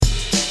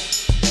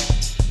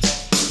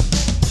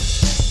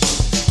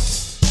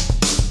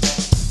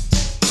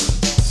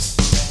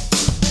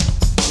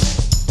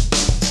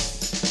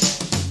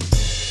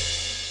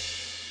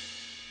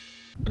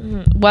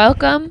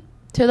Welcome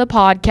to the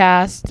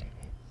podcast.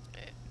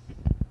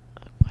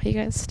 Why are you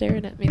guys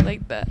staring at me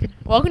like that?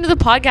 Welcome to the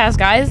podcast,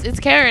 guys. It's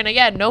Karen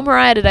again. No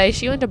Mariah today.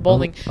 She went to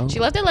bowling. She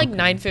left at like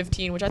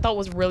 9:15, which I thought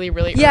was really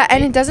early.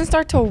 And it doesn't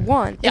start till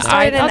 1. Yeah, It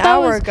started an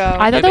hour ago.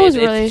 I thought that was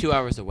really. It's 2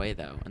 hours away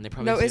though, and they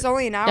probably. No, it's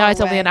only an hour. No, it's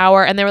only an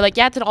hour, and they were like,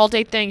 "Yeah, it's an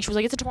all-day thing." She was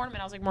like, "It's a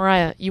tournament." I was like,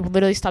 "Mariah, you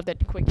literally stopped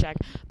at Quick Check,"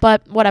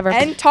 but whatever.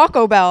 And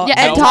Taco Bell. Yeah,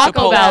 and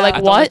Taco Bell. Like I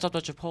what? I stopped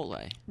at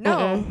Chipotle.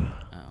 No,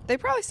 Oh. they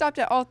probably stopped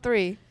at all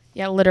 3.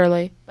 Yeah,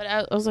 literally. But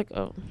I was like,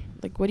 "Oh,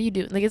 like what do you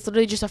do?" Like it's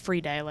literally just a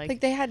free day. Like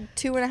They had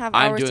 2.5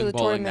 I'm hours to doing the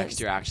bowling tournament. next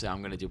year. Actually,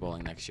 I'm gonna do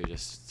bowling next year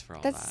just for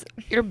all That's that.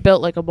 you're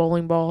built like a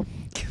bowling ball.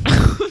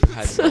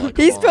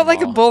 He's built like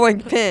a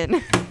bowling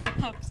pin.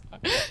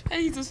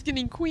 Hey, he's a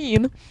skinny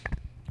queen.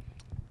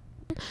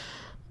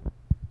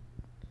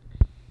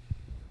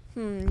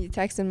 You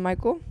texting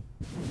Michael?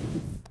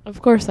 Of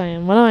course I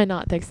am. Why am I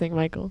not texting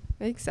Michael?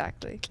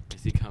 Exactly.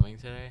 Is he coming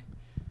today?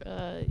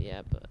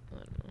 Yeah, but I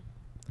don't know.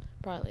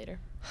 Probably later.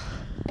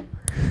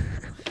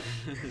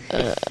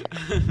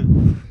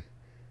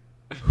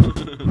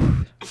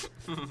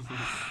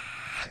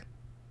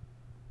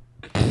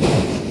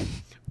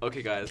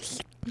 Okay, guys.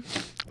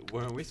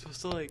 Weren't we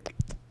supposed to like?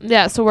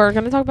 Yeah, so we're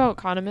gonna talk about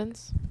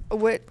condiments.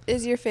 What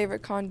is your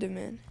favorite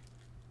condiment?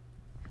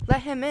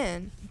 Let him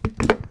in.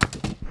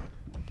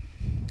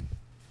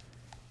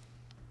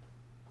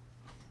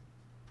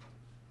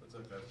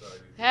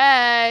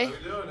 Hey. How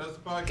you doing? How's the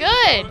podcast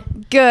Good.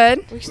 going?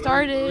 Good. We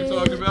started. What are we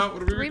talking about?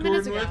 What are we 3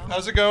 minutes recording ago. with?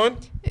 How's it going?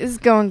 It's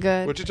going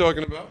good. What you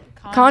talking about?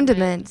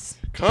 Condiments.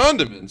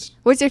 Condiments.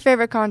 What's your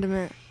favorite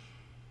condiment?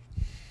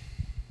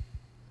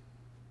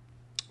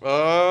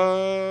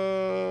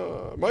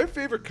 My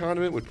favorite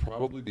condiment would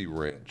probably be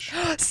ranch.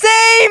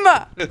 Same!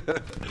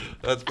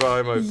 That's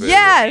probably my favorite.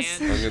 Yes!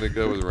 I'm gonna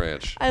go with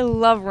ranch. I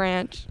love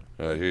ranch.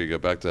 All right, here you go.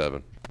 Back to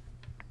Evan.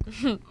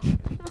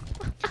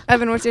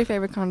 Evan, what's your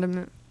favorite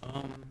condiment?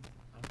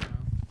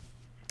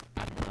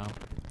 I don't know.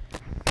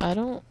 I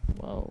don't.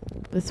 Well,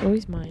 it's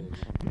always mine.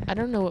 I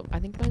don't know. I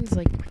think mine's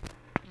like.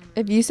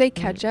 If you say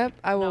ketchup,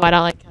 I will. No, I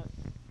don't like.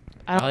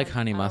 I like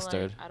honey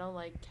mustard. I don't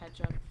like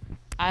ketchup.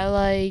 I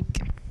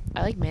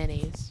like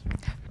mayonnaise.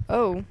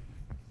 Oh,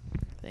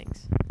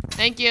 Thanks.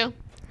 Thank you.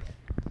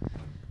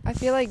 I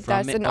feel like From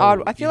that's it- an oh,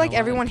 odd. I you feel know like what?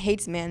 everyone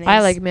hates mayonnaise. I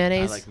like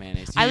mayonnaise. I like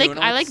mayonnaise. I You like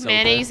know I what's like so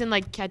mayonnaise good? and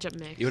like ketchup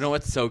mix. You know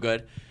what's so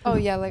good? Oh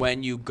yeah, like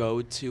When you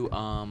go to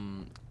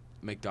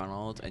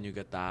McDonald's and you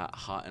get that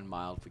hot and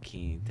mild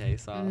picante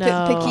sauce. No.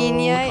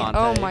 Picante.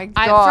 Oh Picante. my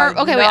god.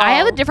 Okay, wait. I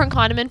have a no. different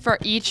condiment for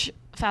each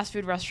fast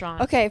food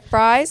restaurant. Okay,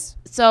 fries.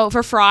 So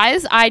for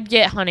fries, I'd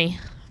get honey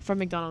from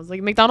McDonald's.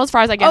 Like McDonald's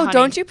fries, I get honey.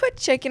 Don't you put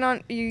chicken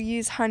on? You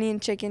use honey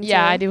and chicken.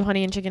 Yeah, too? I do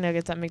honey and chicken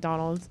nuggets at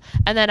McDonald's.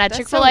 And then at That's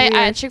Chick-fil-A,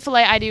 so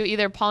weird. I do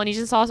either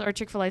Polynesian sauce or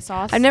Chick-fil-A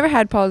sauce. I've never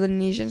had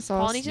Polynesian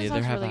sauce. Polynesian Neither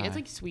sauce have really. I. It's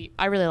like sweet.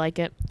 I really like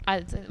it.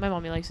 My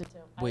mommy likes it too.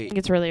 I Wait. think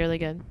it's really really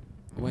good.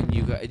 When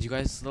you guys, do you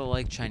guys still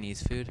like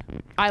Chinese food?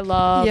 I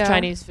love Yeah.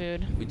 Chinese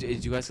food.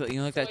 Did you guys,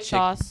 like that Soy chick?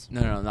 sauce.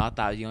 No, not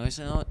that. You guys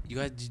know? You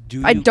guys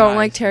do. I you don't guys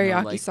like know,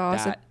 teriyaki like,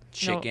 sauce. That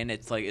chicken,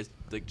 it's like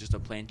just a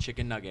plain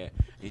chicken nugget.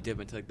 You dip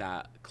into like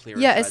that clear.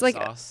 Yeah, it's red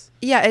like- sauce.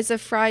 Yeah, it's a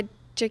fried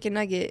chicken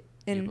nugget.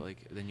 Yeah, And but like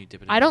then you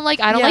dip it. I don't like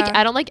I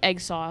Yeah. don't like egg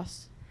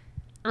sauce.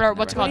 Or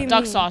what's it Never called? had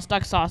Duck it. sauce.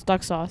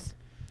 Duck sauce.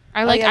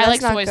 I Oh, like yeah, I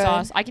like that's not soy good.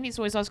 sauce. I can eat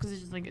soy sauce because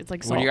it's like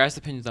What salt. are your guys'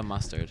 opinions on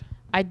mustard?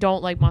 I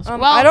don't like mustard.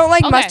 I don't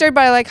like okay. mustard,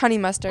 but I like honey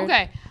mustard.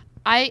 Okay.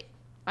 I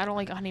don't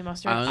like honey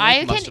mustard. I only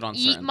like I mustard can on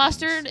eat certain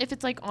mustard things. if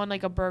it's like on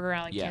like a burger.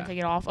 I Yeah. can't take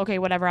it off. Okay,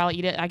 whatever. I'll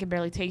eat it. I can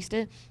barely taste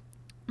it.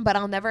 But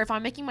I'll never, if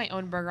I'm making my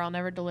own burger, I'll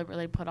never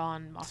deliberately put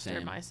on mustard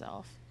Same.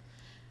 myself.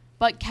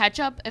 But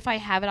ketchup, if I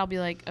have it, I'll be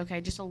like,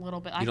 okay, just a little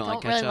bit. I don't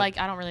like really ketchup? like.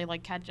 I don't really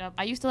like ketchup.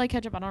 I used to like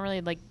ketchup. I don't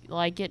really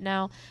like it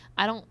now.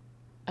 I don't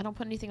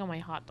put anything on my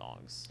hot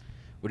dogs.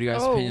 What are your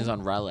guys' Oh. opinions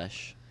on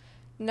relish?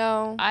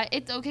 No,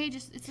 It's okay.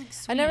 Just it's like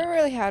sweet. I never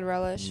really had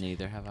relish.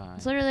 Neither have I.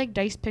 It's literally like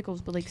diced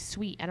pickles, but like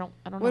sweet. I don't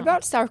know. What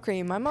about sour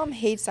cream? My mom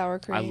hates sour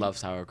cream. I love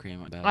sour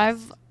cream.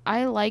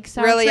 I like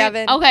sour Really, cream.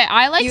 Evan? Okay,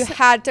 I like. You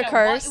had to what?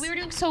 curse. We were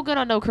doing so good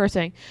on no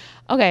cursing.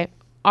 Okay,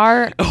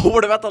 our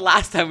What about the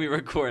last time we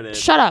recorded?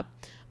 shut up.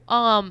 do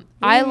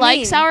I you like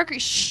mean? sour cream.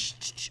 Shh.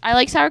 I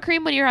like sour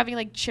cream when you're having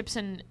like chips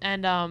and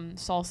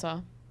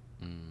salsa.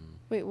 Mm,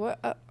 Wait, what?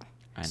 I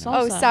know. Salsa.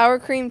 Oh, sour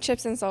cream,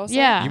 chips, and salsa.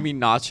 Yeah. You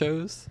mean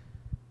nachos?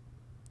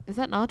 Is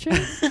that nachos?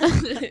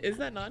 Is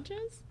that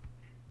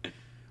nachos?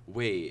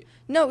 Wait.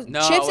 No,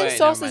 No, chips wait, and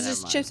never salsa mind, is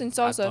just never chips and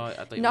mind. salsa. I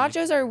thought you meant-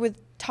 Nachos are with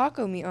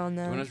taco meat on You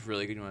know them. what's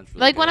really good? You know what's really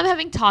Like good? when I'm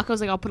having tacos,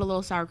 like I'll put a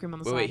little sour cream on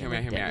the side. Wait, hear and, me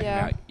out, like, hear me out, dip. hear me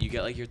Yeah. out. You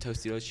get like your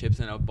Tostitos chips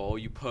in a bowl.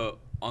 You put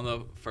on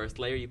the first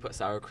layer, you put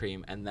sour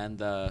cream, and then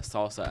the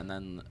salsa, and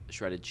then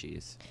shredded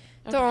cheese.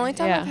 The only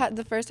time Yeah.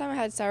 the first time I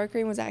had sour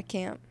cream was at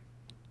camp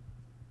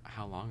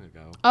How long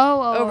ago?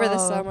 Oh, over the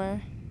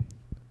summer.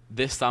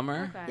 This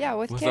summer? Okay. Yeah,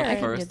 with Was Karen. the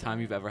get first that. time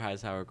you've ever had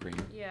sour cream?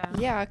 Yeah.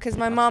 Yeah, because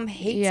my mom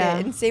hates Yeah.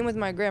 it, and same with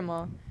my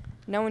grandma.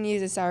 No one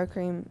uses sour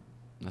cream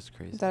That's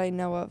crazy. that I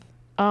know of.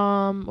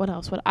 What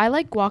else? What I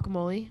like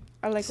guacamole,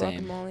 I like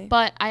Same. guacamole.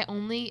 but I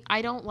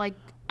don't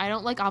I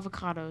don't like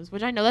avocados,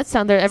 which I know that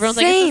sounds there. Everyone's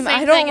like, it's Same. the same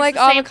I don't thing, like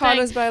it's the same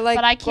avocados, thing. but I like.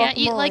 But I can't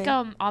eat like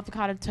guacamole.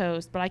 avocado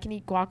toast. But I can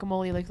eat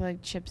guacamole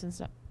like chips and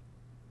stuff.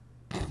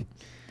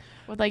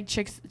 With like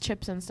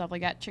chips and stuff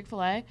like at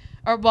Chick-fil-A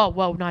or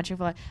whoa not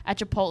Chick-fil-A at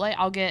Chipotle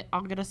I'll get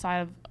a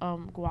side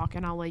of guac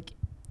and I'll like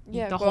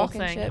eat the whole guac and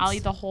thing. chips. I'll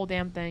eat the whole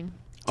damn thing.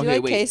 Do you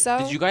like wait. queso?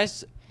 Did you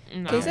guys?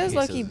 No. Queso's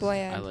low-key queso's-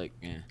 bland. I like.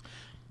 Yeah.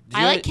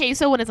 I like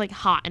queso when it's like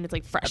hot and it's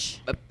like fresh.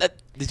 Did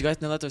you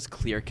guys know that there's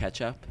clear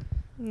ketchup?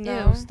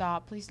 No. Ew,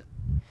 stop, please.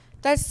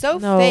 That's so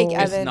No. fake, It's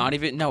Evan. It's not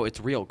even. No, it's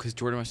real. Because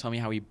Jordan was telling me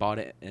how he bought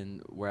it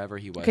in wherever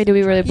he was. Okay, do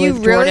we really You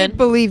believe really Jordan?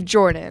 believe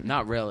Jordan?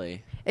 Not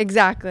really.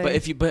 Exactly.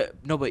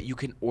 But but you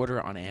can order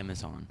it on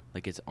Amazon.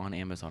 Like it's on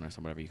Amazon or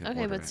something. Whatever you can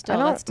Okay, order but it. still,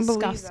 I that's don't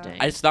believe that.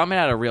 disgusting. It's not made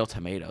out of real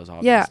tomatoes.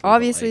 Obviously. yeah, but,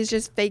 obviously like, it's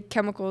just fake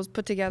chemicals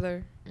put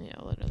together. Yeah,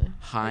 literally.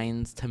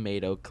 Heinz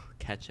tomato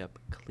ketchup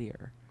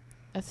clear.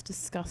 That's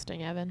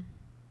disgusting, Evan.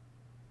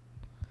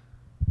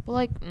 But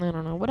like, I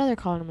don't know. What other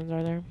condiments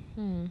are there?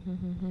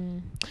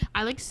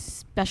 I like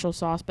special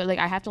sauce, but like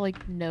I have to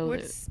like know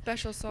What's that.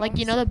 special sauce? Like,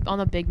 you know, on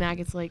the Big Mac,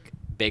 it's like,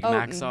 Big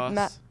Mac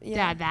sauce.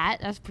 yeah,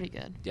 that's pretty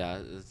good. Yeah,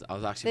 I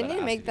was actually. They about need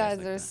to ask make you that guys as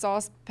like their that.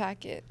 sauce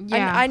packet.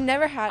 Yeah. I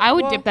never had. I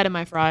would well, dip that in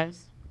my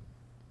fries,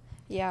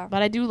 Yeah.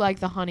 but I do like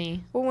the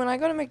honey. Well, when I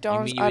go to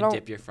McDonald's, mean you I would don't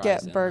dip your fries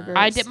get in that? burgers.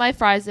 I dip my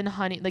fries in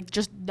honey, like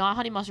just not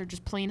honey mustard,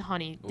 just plain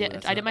honey. Ooh,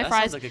 I dip my that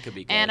fries sounds like it could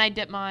be good. and I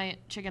dip my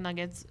chicken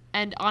nuggets.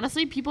 And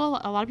honestly, a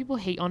lot of people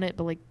hate on it,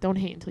 but like don't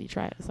hate until you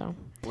try it. So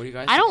What do you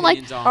guys? I don't like-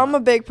 opinions on- I'm a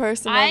big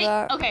person of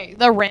that. okay,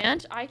 the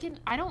ranch. I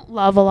don't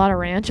love a lot of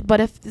ranch, but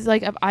if it's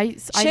like if I know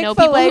people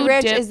Chick-fil-A who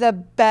ranch dip. is the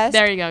best.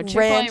 There you go.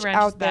 Chick-fil-A ranch ranch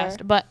out is best.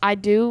 there. But I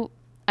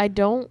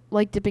don't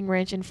like dipping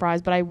ranch in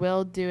fries, but I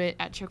will do it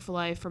at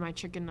Chick-fil-A for my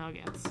chicken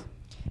nuggets.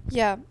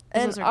 Yeah,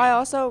 and those are I good.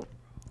 also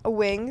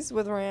wings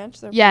with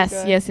ranch. They're Yes,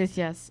 pretty good.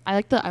 yes. I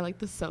like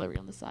the celery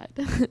on the side.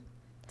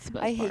 It's the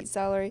best I part. hate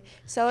celery.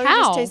 Celery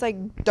How? just tastes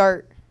like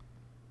dirt.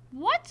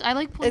 What? I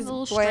like pulling It's the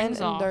little bland strings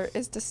and off. dirt.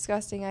 It's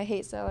disgusting. I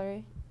hate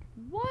celery.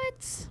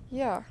 What?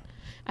 Yeah.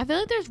 I feel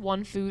like there's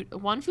one food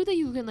that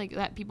you can like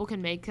that people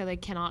can make that they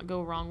cannot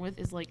go wrong with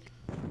is like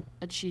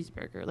a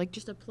cheeseburger, like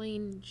just a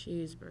plain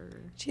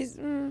cheeseburger.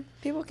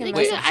 People can Like,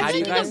 make yeah, I how feel do like you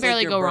you can guys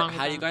barely like go your wrong with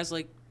How do you that. guys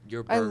like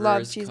your I burgers?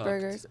 love cooked?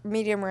 cheeseburgers.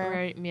 Medium rare.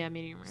 Right, yeah,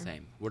 medium rare.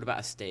 Same. What about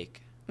a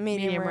steak?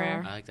 Medium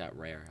rare. rare. I like that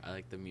rare. I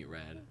like the meat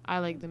red. I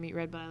like the meat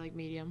red, but I like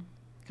medium.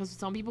 Because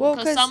Well,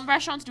 because some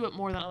restaurants do it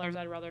more than others.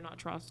 I'd rather not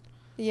trust.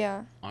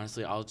 Yeah.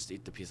 Honestly, I'll just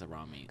eat the piece of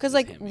raw meat. Because, Just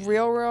like, hit me.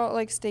 real,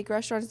 like, steak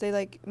restaurants, they,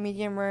 like,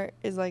 medium rare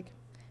is, like,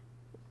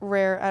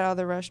 rare at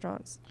other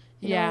restaurants.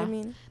 You know Yeah. what I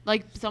mean?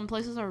 Like some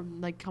places are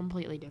like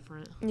completely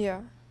different.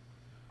 Yeah.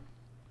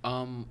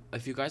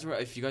 If you guys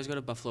go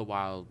to Buffalo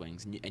Wild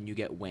Wings and you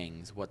get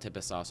wings, what type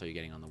of sauce are you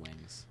getting on the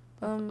wings?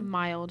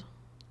 Mild.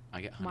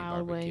 I get honey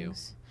Mild barbecue.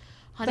 wings.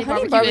 honey Honey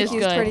barbecue is barbecue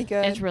is good. pretty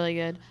good. It's really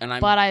good.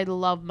 And But I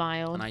love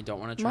mild and I don't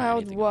want to try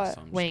Mild anything what? else.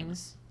 So I'm just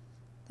wings.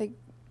 Like,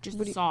 Just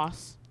what do you-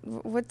 sauce.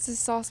 What's the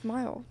sauce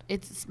mild?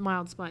 It's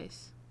mild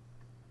spice.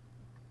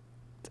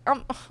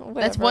 Whatever.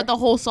 That's what the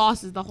whole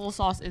sauce is. The whole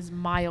sauce is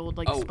mild,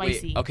 like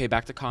spicy. Wait. Okay,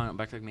 back to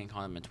main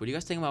condiments. What do you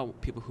guys think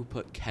about people who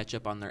put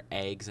ketchup on their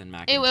eggs and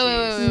mac Hey, and wait,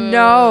 wait, cheese? wait, wait.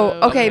 No.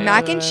 Okay, Okay.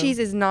 mac and cheese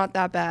is not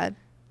that bad.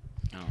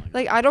 I don't like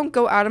Like, I don't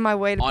go out of my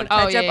way to On- put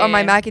Oh, ketchup yeah, on my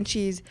yeah. mac and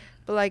cheese.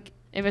 But, like,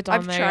 If it's on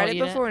I've there, tried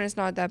you'll it eat before and it's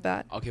not that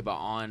bad. Okay, but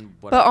on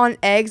what? But on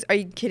eggs, are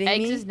you kidding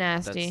Eggs me? is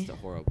nasty. That's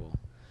horrible.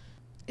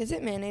 Is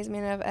it mayonnaise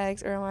made out of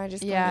eggs, or am I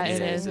just? Yeah, going it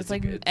insane? is. It's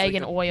like it's egg like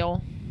and a-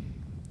 oil.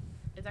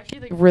 It's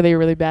actually like really,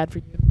 really bad for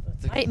you.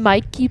 like-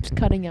 Mike keeps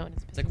cutting out. And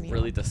It's like pissing me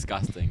really off.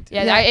 disgusting. Too.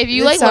 Yeah, Yeah, if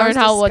you it like learn sounds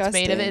how what's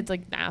made of it, disgusting. it's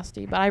like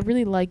nasty. But I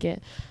really like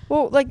it.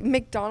 Well, like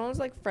McDonald's,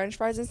 like French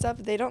fries and stuff,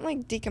 they don't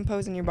like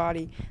decompose in your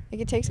body.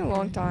 Like it takes a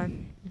long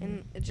time,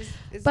 and it just.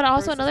 But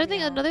also grosses another me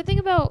thing, out.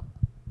 about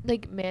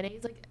like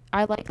mayonnaise, like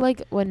I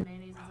like when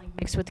mayonnaise is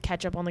like mixed with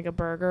ketchup on like a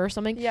burger or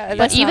something. Yeah, But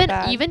that's not even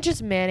bad. even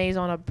just mayonnaise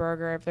on a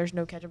burger, if there's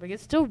no ketchup, like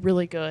it's still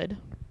really good.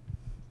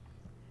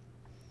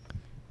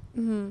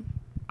 Mhm.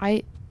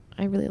 I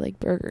really like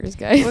burgers,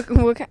 guys.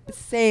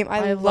 Same.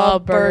 I love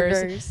love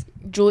burgers. burgers.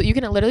 Julie, you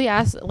can literally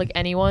ask like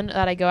anyone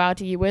that I go out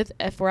to eat with.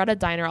 If we're at a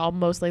diner, I'll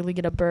most likely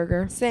get a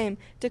burger. Same.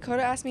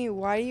 Dakota asked me,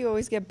 "Why do you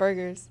always get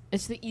burgers?"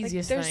 It's the Like,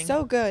 easiest they're thing.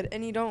 so good,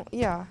 and you don't.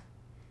 Yeah.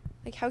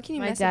 Like how can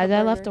you My mess up a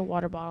dad left a burger?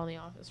 water bottle in the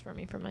office for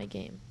me for my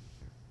game.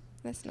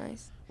 That's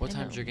nice. What I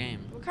time's know. your game?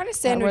 What kind of We're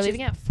sandwiches?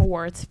 leaving at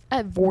 4. It's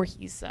at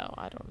Voorhees, so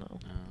I don't know.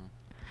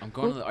 I'm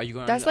going. To the, are you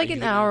going? That's are like you an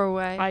gonna- hour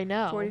away. I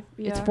know. 40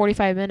 It's yeah.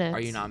 45 minutes. Are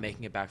you not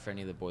making it back for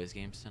any of the boys'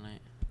 games tonight?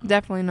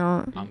 Definitely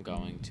not. I'm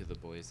going to the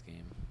boys'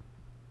 game.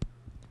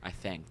 I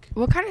think.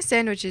 What kind of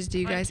sandwiches do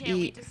you guys I can't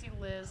eat? wait to see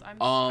Liz. I Um,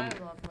 love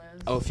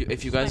Liz. Oh, if you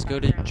She's guys my go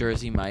to background.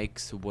 Jersey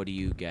Mike's, what do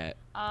you get?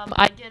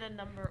 I get a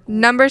number.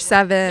 Number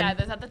 7. Yeah,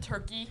 is that the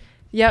turkey?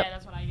 Yep. Yeah,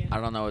 that's what I get. I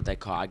don't know what they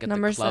call. I get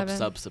Number the Club 7.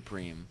 Sub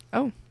Supreme.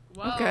 Oh.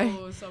 Whoa, Okay.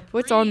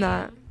 What's on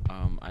that?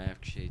 I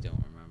actually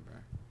don't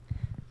remember.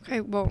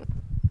 Okay. Well.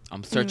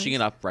 I'm searching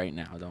it up right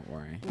now. Don't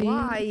worry.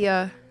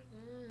 Why?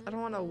 I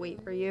don't want to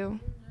wait for you.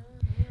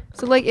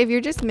 So like, if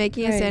you're just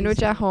making a sandwich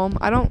Crazy. at home,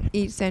 I don't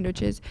eat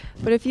sandwiches.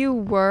 But if you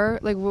were,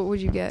 like, what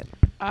would you get?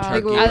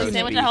 Turkey, what as would a you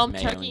sandwich beef, at home,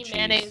 mayo, and turkey, cheese.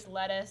 mayonnaise,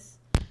 lettuce.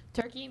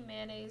 Turkey,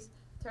 mayonnaise,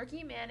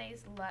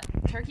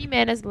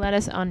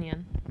 lettuce,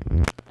 onion.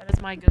 That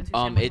is my go-to sandwich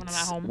when I'm at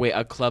It's home. wait.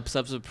 A club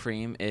sub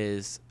supreme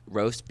is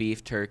roast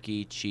beef,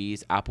 turkey,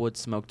 cheese, applewood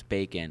smoked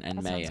bacon, and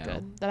That mayo. sounds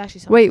good. That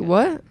actually sounds Wait, good.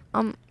 what?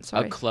 A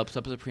Sorry. club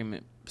sub supreme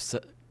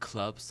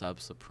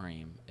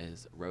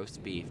is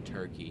roast beef,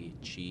 turkey,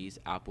 cheese,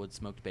 applewood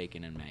smoked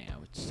bacon, and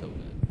mayo. It's so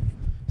good.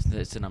 So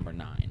it's the number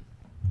 9.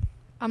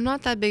 I'm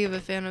not that big of a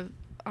fan of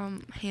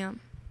ham.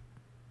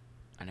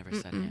 I never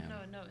said Mm-mm. ham.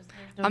 No, there's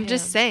no I'm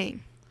just ham.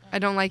 saying, I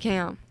don't like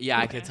ham. Yeah,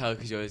 I Okay. could tell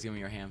because you always give me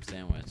your ham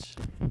sandwich.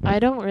 I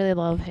don't really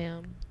love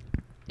ham.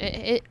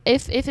 If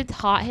it's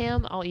hot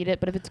ham, I'll eat it.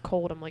 But if it's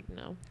cold, I'm like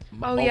no.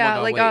 Oh, my yeah,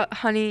 God, like wait.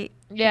 honey.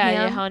 Yeah,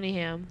 Ham? honey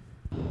ham.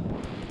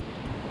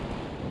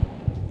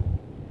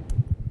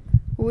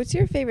 What's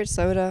your favorite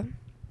soda?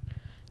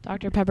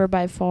 Dr Pepper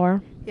by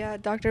far. Yeah,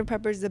 Dr.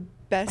 Pepper's the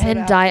best. soda And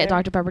out Diet there.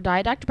 Dr Pepper.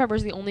 Diet Pepper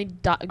is the only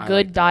like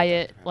good Diet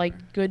diet, Dr. Pepper.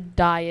 like good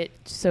diet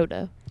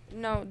soda.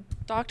 No,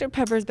 Dr.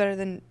 Pepper's better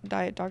than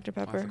Diet Dr.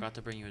 Oh, I Pepper. forgot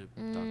to bring you a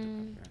Mm.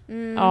 Dr.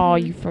 Pepper. Oh,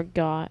 Mhm. you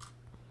forgot.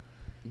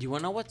 Do you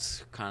want to know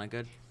what's kind of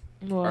good?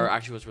 What? Or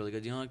actually what's really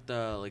good? You know like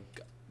the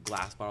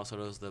glass bottle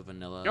sodas, the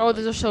vanilla? Oh, like,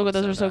 those are so good.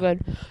 Those are so soda?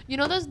 good. You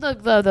know those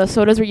the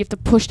sodas where you have to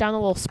push down the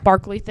little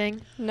sparkly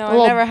thing? No, A I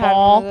little never had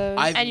ball. one of those.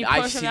 I've- And you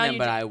I've push seen them down. them, You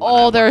but do- I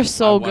oh, they're wanna-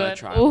 so I wanna good.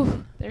 try 'em.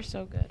 Ooh, they're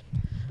so good.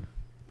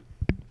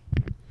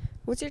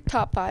 What's your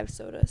top 5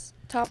 sodas?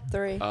 Top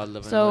 3.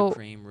 Vanilla So-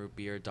 cream, root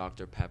beer,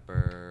 Dr.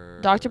 Pepper.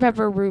 Dr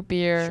Pepper root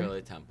beer.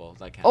 Shirley Temple.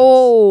 That counts.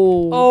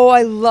 Oh,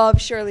 I love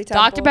Shirley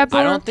Temple. Dr. Pepper.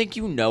 I don't think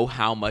you know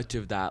how much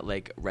of that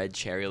like red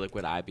cherry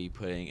liquid I be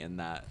putting in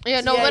that.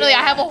 Yeah, no, Yeah, literally, I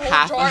yeah. have a whole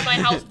Half jar of- in my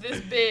house this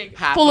big,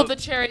 half full of of- the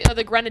cherry,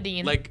 the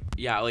grenadine. Like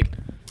like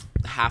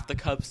half the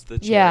cups the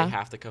cherry, Yeah.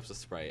 half the cups of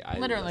Sprite.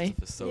 Literally.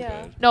 That stuff is so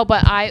Yeah. good. No,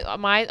 but I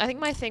think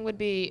my thing would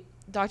be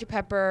Dr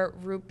Pepper,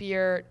 root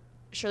beer,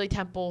 Shirley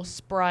Temple,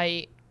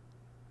 Sprite,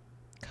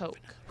 Coke.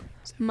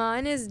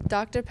 Mine is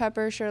Dr.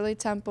 Pepper, Shirley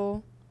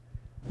Temple,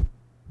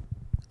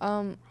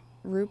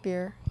 root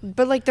beer.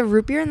 But like the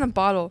root beer in the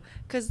bottle,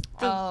 because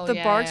Oh, the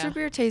yeah, Barks yeah. root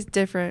beer tastes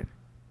different.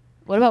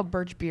 What about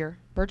birch beer?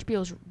 Birch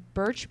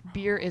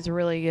beer is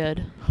really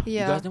good.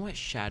 Yeah. You guys know what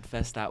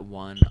Shadfest that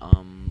one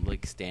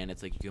like stand?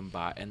 It's like you can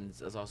buy, and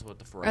it's also at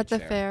the 4-H At the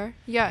fair. fair.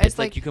 Yeah, It's it's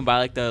like like you can buy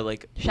like the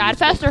like Shadfest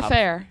reusable or cup-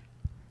 fair?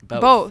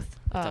 both.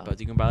 It's at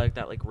both. You can buy like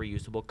that like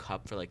reusable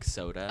cup for like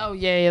soda. Oh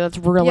yeah, that's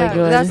really yeah,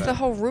 good. that's the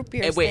whole root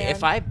beer Hey, wait, stand.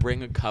 if I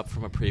bring a cup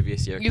from a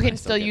previous year, You I can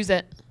still get- use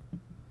it.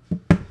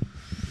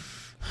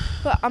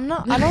 But I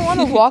don't want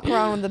to walk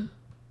around with a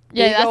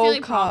Yeah, big that's the old only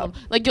cup. problem.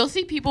 Like you'll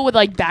see people with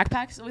like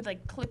backpacks with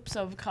like clips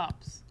of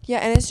cups. Yeah,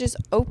 and it's just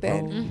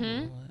open.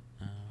 Mhm.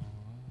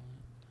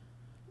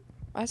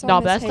 I saw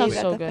No, but Miss that stuff's Hayes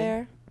at so the good.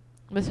 fair.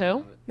 Miss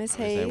who? Miss I was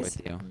there Hayes.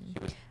 with you.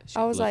 She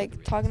I was looked at like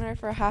the talking to reels. her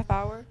for a half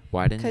hour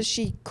Why didn't? because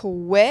she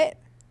quit.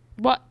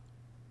 What?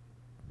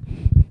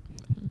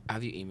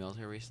 Have you emailed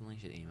her recently?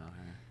 You should email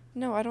her.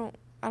 No, I don't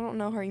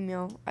know her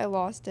email. I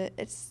lost it.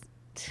 It's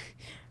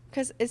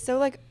because it's so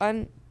like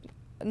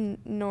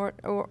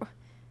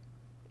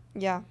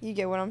yeah, you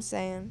get what I'm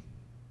saying.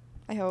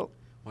 I hope.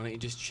 Why don't you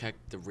just check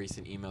the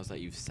recent emails that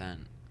you've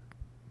sent?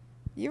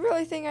 You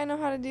really think I know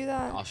how to do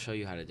that? I'll show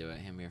you how to do it.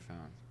 Hand me your phone.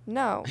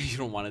 No, You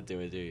don't want to do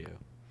it, do you?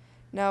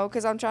 no,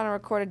 because I'm trying to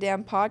record a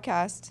damn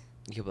podcast.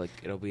 You'll be like,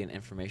 it'll be an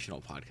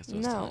informational podcast. So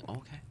No.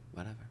 Okay,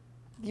 whatever.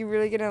 You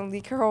really gonna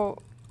leak her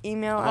whole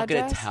email I'm not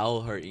address? gonna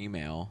tell her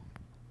email.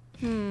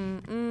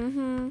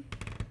 Mm-hmm.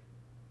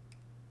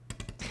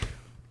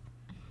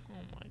 Oh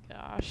my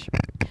gosh.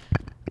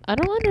 I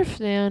don't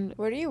understand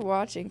What are you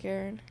watching,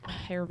 Karen?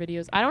 hair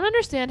videos. I don't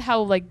understand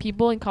how like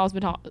people in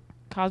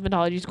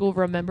cosmetology school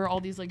remember all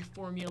these like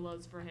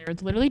formulas for hair.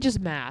 It's literally just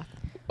math.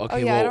 Okay, Oh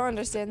yeah, I well, don't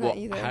understand that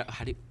either.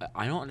 How do you,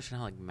 I don't understand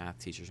how like math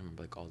teachers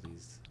remember like all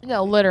these.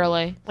 No,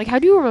 literally. Like how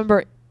do you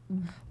remember?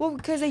 Well,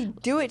 because they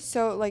do it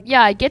so like.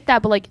 Yeah, I get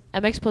that, but like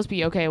MX plus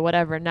B, okay,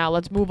 whatever. Now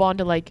let's move on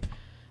to like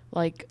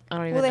I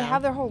don't even Well, they know.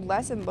 have their whole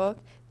lesson book.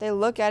 They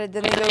look at it,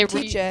 then they And go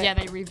teach it. Yeah,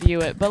 they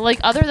review it. But like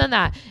other than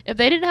that, if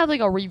they didn't have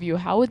like a review,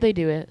 how would they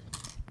do it?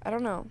 I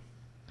don't know.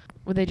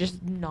 Would they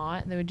just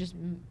not? They would just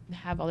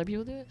have other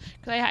people do it?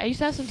 Because I used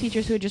to have some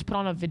teachers who would just put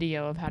on a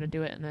video of how to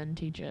do it and then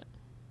teach it.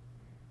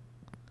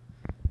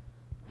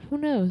 Who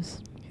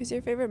knows? Who's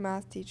your favorite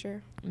math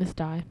teacher? Miss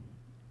Di.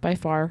 By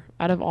far.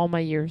 Out of all my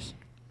years.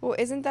 Well,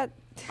 isn't that?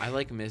 I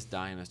like Miss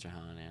Di and Mr.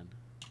 Hallinan.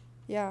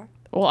 Yeah.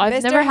 Well, I've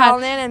Mr. never had...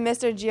 Hallinan and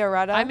Mr.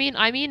 Gioretta. I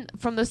mean,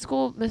 from the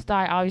school, Miss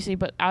Di, obviously,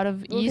 but out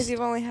of because East...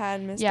 you've only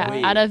had Miss. Yeah, Di.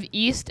 Wait. out of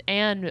East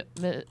and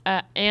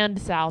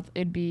South,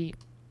 it'd be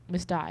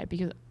Miss Di.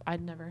 Because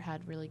I'd never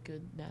had really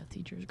good math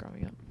teachers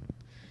growing up.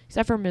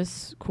 Except for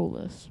Miss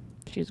Coolis.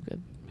 She's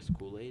good. Miss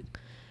Kool-Aid?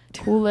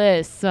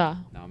 Coolis.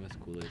 No, Miss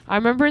Kool-Aid. I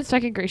remember in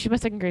second grade, she's my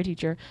second grade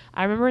teacher.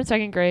 I remember in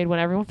second grade when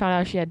everyone found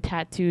out she had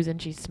tattoos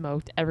and she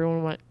smoked,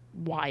 everyone went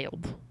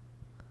wild.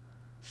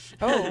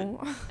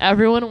 Oh.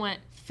 Everyone went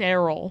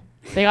feral.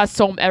 They got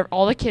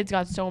all the kids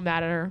got so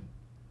mad at her.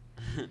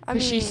 I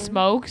Because she mean,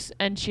 smokes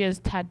and she has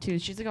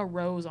tattoos. She's like a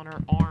rose on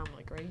her arm,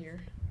 like right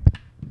here.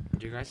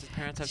 Do your guys'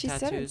 parents have she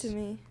tattoos? said it to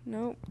me.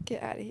 Nope,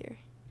 get out of here.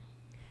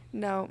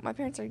 No, my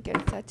parents are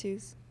against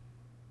tattoos.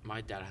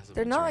 My dad has a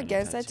They're bunch of not random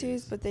against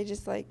tattoos, but they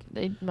just like.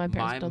 My parents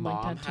My don't like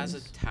mom tattoos. has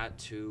a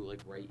tattoo like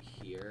right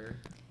here.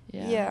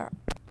 Yeah.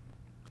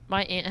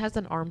 My aunt has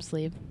an arm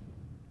sleeve.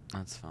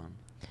 That's fun.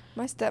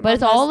 My stepmom. But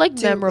it's all has like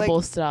two,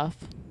 memorable stuff.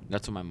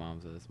 That's what my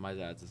mom's is. My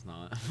dad's is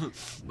not.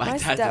 My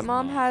dad's is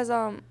stepmom not. has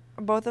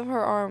both of her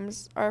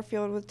arms are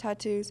filled with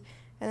tattoos,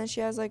 and then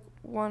she has like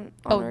one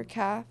on Oh. her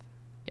calf.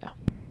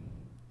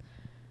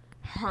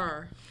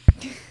 Her.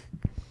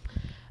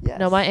 Yes.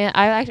 No, my aunt.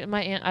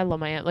 I love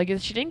my aunt. Like,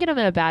 she didn't get them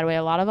in a bad way.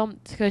 A lot of them,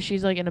 because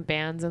she's like in a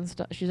bands and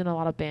stuff. She's in a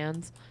lot of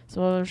bands.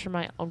 Some of them from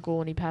my uncle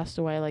when he passed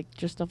away. Like,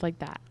 just stuff like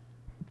that.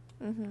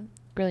 Mhm.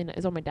 Really nice.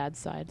 It's on my dad's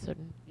side, so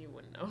you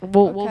wouldn't know.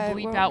 We'll Okay,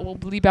 bleep well- out. We'll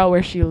bleep out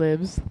where she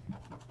lives.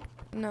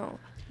 No,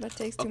 that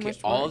takes too Okay, much.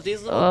 all work. of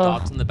these little Ugh.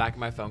 dots on the back of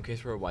my phone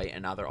case were white,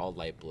 and now they're all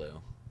light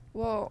blue.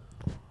 Whoa.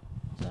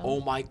 So.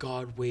 Oh my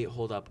God! Wait,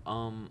 hold up.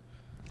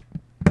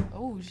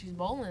 Oh, she's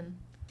bowling.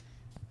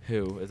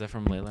 Who is that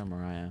from? Layla or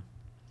Mariah?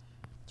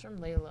 It's from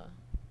Layla.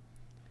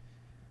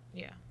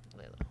 Yeah,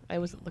 Layla. I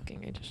wasn't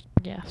looking. I just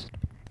guessed.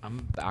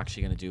 I'm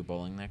actually gonna do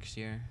bowling next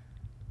year.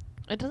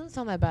 It doesn't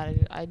sound that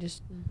bad. I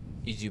just.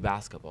 You do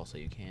basketball, so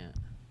you can't.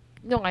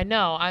 No, I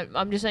know.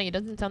 I'm just saying it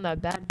doesn't sound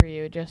that bad for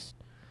you. It just.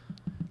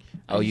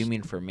 I Oh, you just-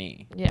 mean for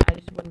me? Yeah, I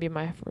just wouldn't be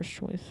my first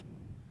choice.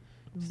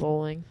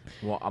 Bowling.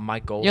 Well, my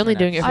goal. You're only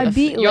doing it. For I the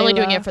beat You're only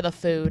doing Layla. it for the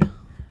food.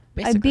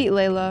 I beat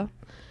Layla.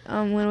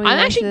 When we I'm went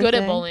actually to the good at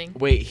thing. bowling.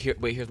 Wait, here's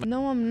my.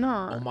 No, I'm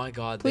not. Oh my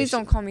God! Please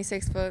don't call me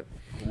 6 foot.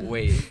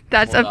 Wait.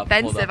 That's hold up,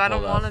 offensive. hold up, I don't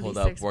hold up, wanna be hold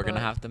up. 6 We're gonna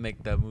foot. have to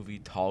make the movie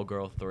Tall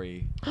Girl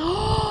 3.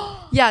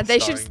 Yeah, they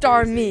should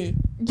star Starring me.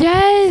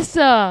 Yes,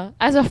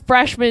 as a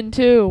freshman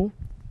too.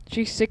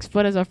 She's 6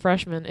 foot as a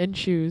freshman in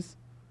shoes.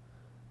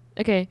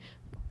 Okay,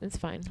 it's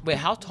fine. Wait,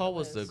 how tall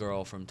was the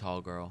girl from Tall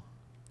Girl?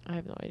 I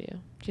have no idea.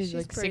 She's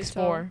like pretty 6'4".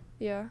 tall.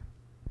 Yeah.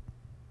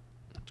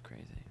 That's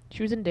crazy.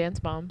 She was in Dance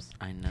Bombs.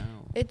 I know.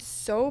 It's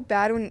so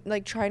bad when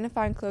like trying to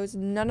find clothes.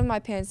 None of my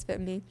pants fit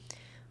me.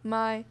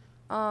 My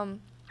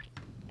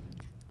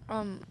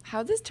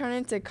how this turn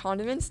into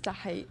condiments to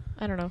height?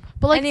 I don't know,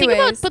 but like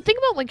Anyways. think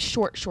about like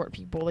short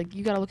people. Like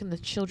you gotta look in the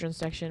children's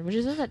section, which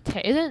isn't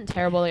isn't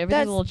terrible. Like everything's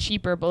That's- a little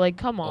cheaper, but like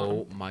come on.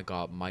 Oh my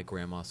God, my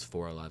grandma's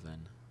 4'11".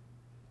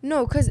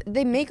 No, cause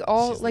they make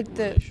all She's like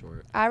the really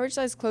short. average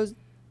size clothes.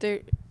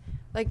 They're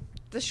like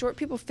the short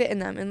people fit in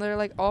them, and they're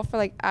like all for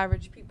like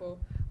average people,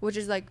 which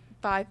is like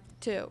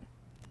 5'2".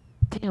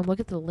 Damn, look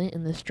at the lint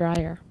in this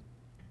dryer.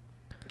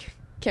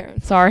 Karen.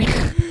 Sorry,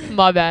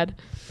 my bad.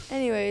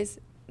 Anyways,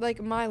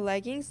 like my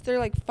leggings, they're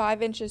like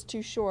 5 inches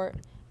too short,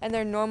 and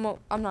they're normal.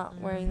 I'm not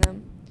wearing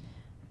them.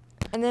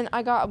 And then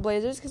I got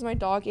blazers because my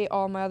dog ate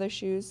all my other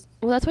shoes.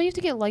 Well, that's why you have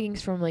to get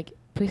leggings from like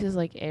places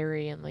like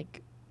Aerie and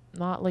like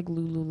not like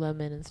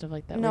Lululemon and stuff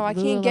like that. No, like,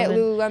 I can't get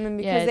Lululemon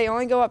because yeah, they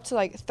only go up to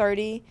like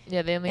 30,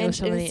 Yeah, they only go inch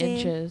so many inseam.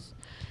 inches.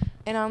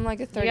 and I'm like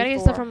a 34. You gotta get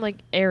stuff from like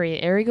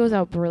Aerie. Aerie goes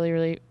out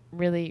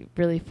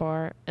really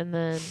far, and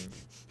then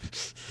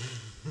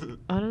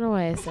I don't know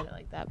why I said it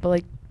like that, but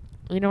like,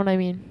 you know what I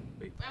mean.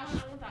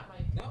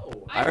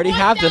 No, I I already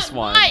want have that this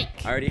one. mic.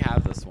 I already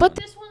have this one. But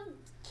this one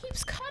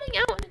keeps cutting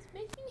out, and it's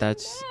making me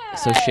That's mad.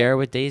 so share it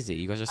with Daisy.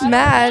 You guys are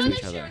Mad. to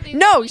each other.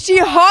 No, she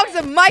hogs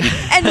the mic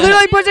and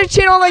literally puts her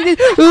chin on like this,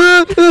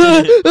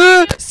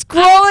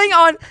 scrolling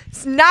on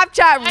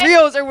Snapchat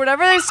Reels or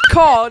whatever it's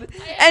called,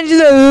 and she's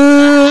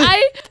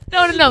like,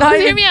 No. Not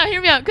Hear even- me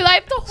out. Because I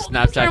have to hold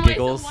Snapchat this for myself.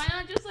 giggles. Why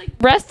not just like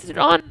rest it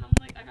on? I'm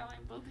like, I got my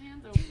both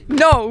hands over.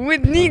 no, we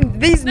need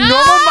these normal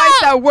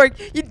mics that work.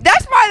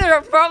 That's why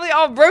they're probably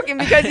all broken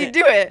because you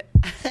do it.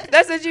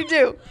 That's what you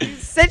do. You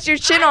sit your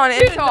chin on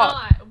it and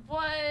talk.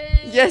 What?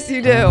 Yes,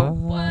 you do.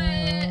 What?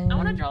 I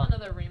want to draw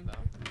another rainbow.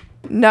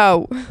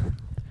 No.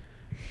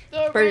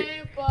 The For-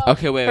 rainbow.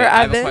 Okay, wait. For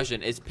I have a Evan?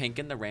 question. Is pink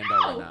in the rainbow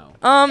right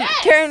now? Yes.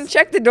 Karen,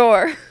 check the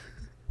door.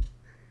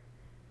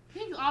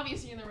 Pink's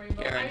obviously in the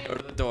rainbow. Karen, go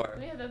to the door.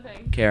 We have the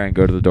thing. Karen,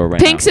 go to the door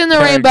right Pink's now. in the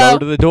Karen, rainbow. Go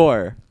to the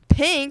door.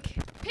 Pink.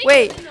 Pink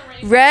Wait, is in the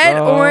rainbow. red,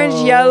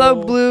 orange, yellow,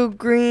 Oh. blue,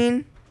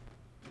 green.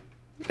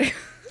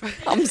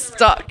 I'm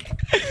stuck.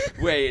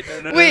 Wait,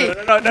 no. Wait,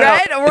 no.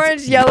 red,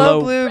 orange,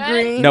 yellow, blue, Red.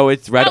 green. No,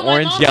 it's red, Oh, my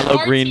orange, mom's yellow,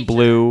 art green, teacher.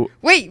 blue,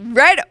 Wait,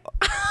 red.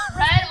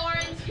 Red,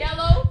 orange,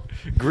 yellow,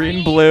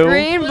 green, blue,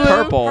 Green, blue,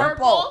 purple,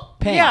 purple,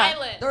 pink. Yeah.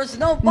 violet. There's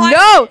no violet.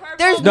 No, Purple.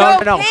 there's No,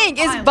 no, no. pink.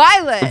 It's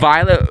violet.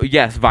 Violet.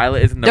 Yes,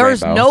 violet is in the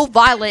There's rainbow. no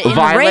violet in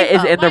Violet the rainbow.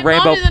 is in the My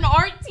rainbow. mom is an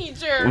art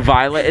teacher.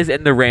 Violet is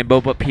in the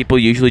rainbow, but people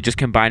usually just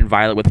combine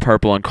violet with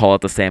purple and call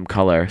it the same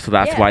color. So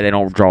that's Yeah. why they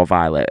don't draw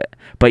violet.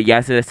 But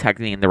yes, it is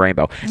technically in the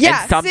rainbow.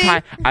 Yeah, And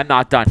sometimes I'm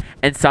not done.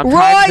 And Roy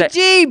sometimes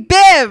G.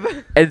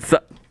 Biv. and so,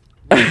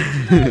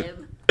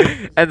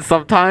 and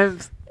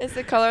sometimes It's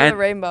the color of And- the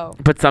rainbow.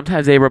 but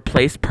sometimes they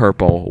replace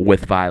purple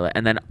with violet,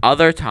 and then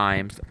other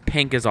times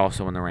pink is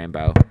also in the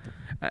rainbow.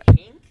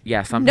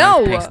 Yeah, sometimes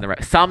No. pink's in the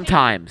rainbow.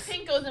 Sometimes.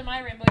 Pink goes in my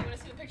rainbow. You want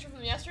to see the picture picture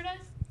from yesterday?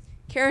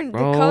 Karen, the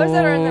colors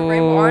that are in the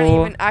rainbow aren't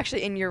even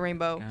actually in your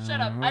rainbow. Shut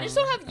up. I just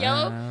don't have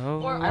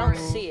yellow or I don't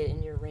see it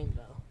in your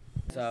rainbow.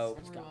 So,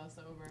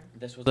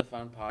 this was a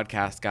fun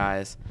podcast,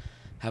 guys.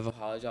 Have a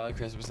holly jolly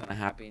Christmas and a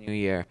happy New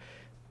Year.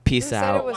 Peace Who said it out. was